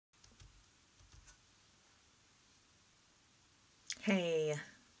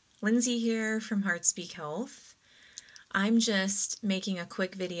Lindsay here from HeartSpeak Health. I'm just making a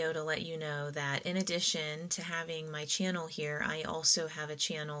quick video to let you know that in addition to having my channel here, I also have a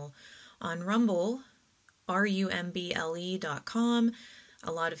channel on Rumble, rumble.com.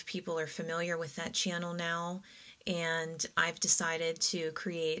 A lot of people are familiar with that channel now, and I've decided to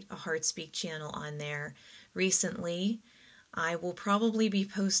create a HeartSpeak channel on there recently. I will probably be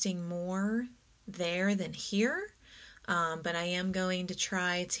posting more there than here. But I am going to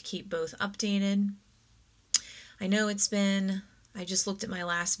try to keep both updated. I know I just looked at my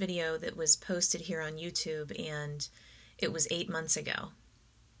last video that was posted here on YouTube, and it was 8 months ago.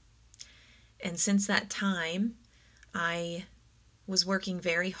 And since that time, I was working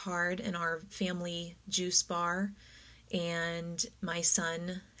very hard in our family juice bar, and my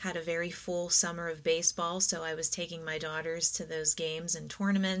son had a very full summer of baseball, so I was taking my daughters to those games and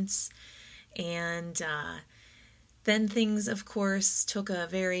tournaments, and then things, of course, took a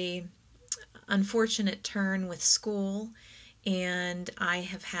very unfortunate turn with school, and I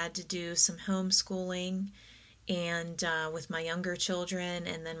have had to do some homeschooling and with my younger children,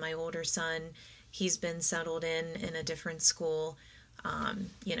 and then my older son, he's been settled in a different school,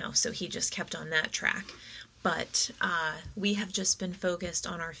 so he just kept on that track. But we have just been focused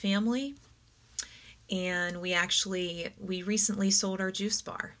on our family, and we recently sold our juice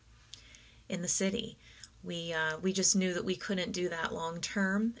bar in the city. We just knew that we couldn't do that long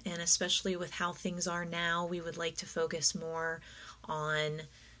term, and especially with how things are now, we would like to focus more on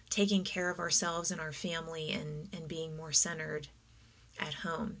taking care of ourselves and our family and being more centered at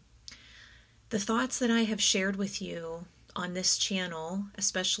home. The thoughts that I have shared with you on this channel,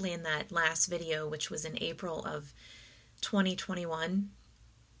 especially in that last video, which was in April of 2021,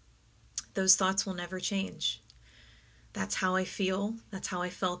 those thoughts will never change. That's how I feel, that's how I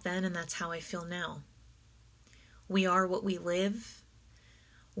felt then, and that's how I feel now. We are what we live.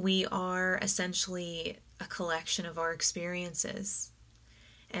 We are essentially a collection of our experiences.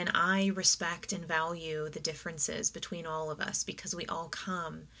 And I respect and value the differences between all of us because we all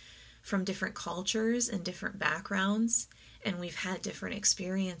come from different cultures and different backgrounds, and we've had different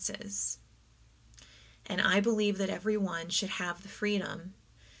experiences. And I believe that everyone should have the freedom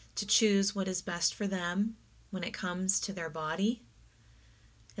to choose what is best for them when it comes to their body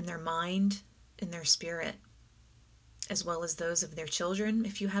and their mind and their spirit, as well as those of their children,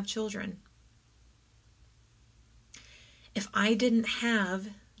 if you have children. If I didn't have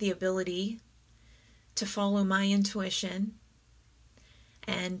the ability to follow my intuition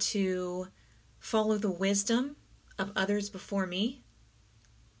and to follow the wisdom of others before me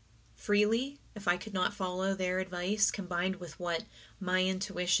freely, if I could not follow their advice combined with what my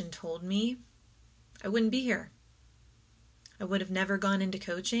intuition told me, I wouldn't be here. I would have never gone into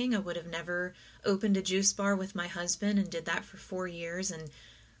coaching. I would have never opened a juice bar with my husband and did that for 4 years and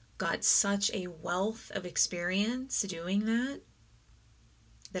got such a wealth of experience doing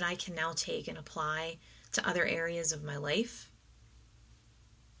that I can now take and apply to other areas of my life.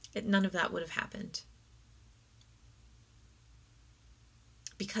 None of that would have happened.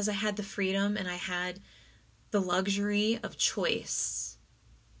 Because I had the freedom and I had the luxury of choice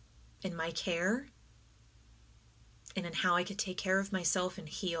in my care and in how I could take care of myself and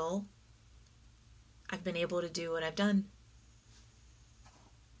heal, I've been able to do what I've done.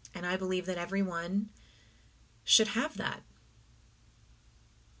 And I believe that everyone should have that.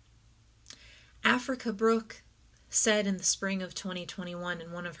 Africa Brooke said in the spring of 2021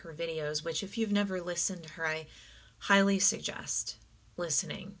 in one of her videos, which if you've never listened to her, I highly suggest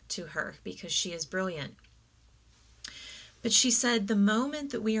listening to her because she is brilliant. But she said the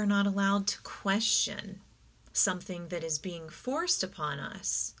moment that we are not allowed to question something that is being forced upon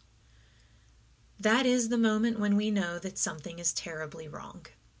us, that is the moment when we know that something is terribly wrong.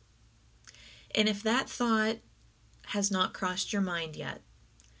 And if that thought has not crossed your mind yet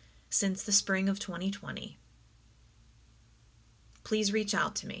since the spring of 2020, please reach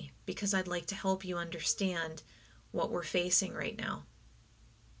out to me because I'd like to help you understand what we're facing right now.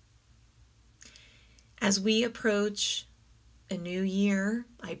 As we approach a new year,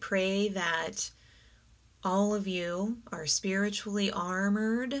 I pray that all of you are spiritually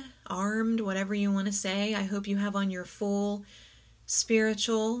armed, whatever you want to say. I hope you have on your full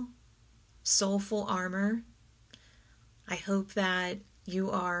spiritual, soulful armor. I hope that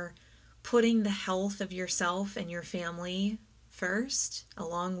you are putting the health of yourself and your family first,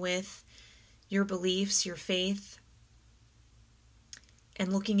 along with your beliefs, your faith,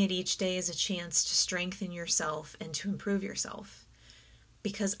 and looking at each day as a chance to strengthen yourself and to improve yourself.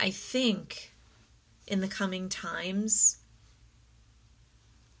 Because I think in the coming times,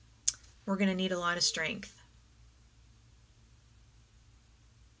 we're going to need a lot of strength.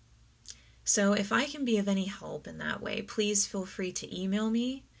 So if I can be of any help in that way, please feel free to email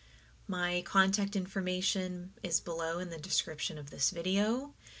me. My contact information is below in the description of this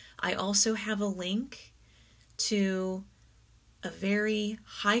video. I also have a link to a very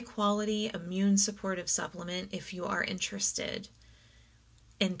high quality immune supportive supplement if you are interested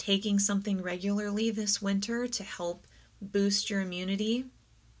in taking something regularly this winter to help boost your immunity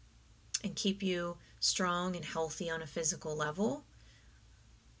and keep you strong and healthy on a physical level.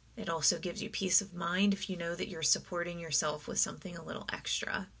 It also gives you peace of mind if you know that you're supporting yourself with something a little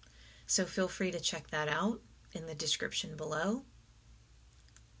extra. So feel free to check that out in the description below.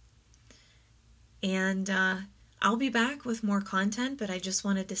 And I'll be back with more content, but I just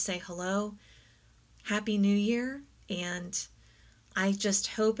wanted to say hello, Happy New Year, and I just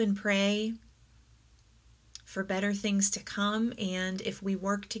hope and pray for better things to come, and if we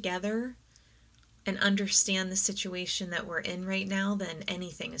work together and understand the situation that we're in right now, then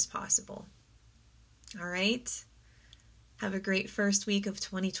anything is possible. All right? Have a great first week of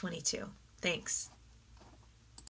 2022. Thanks.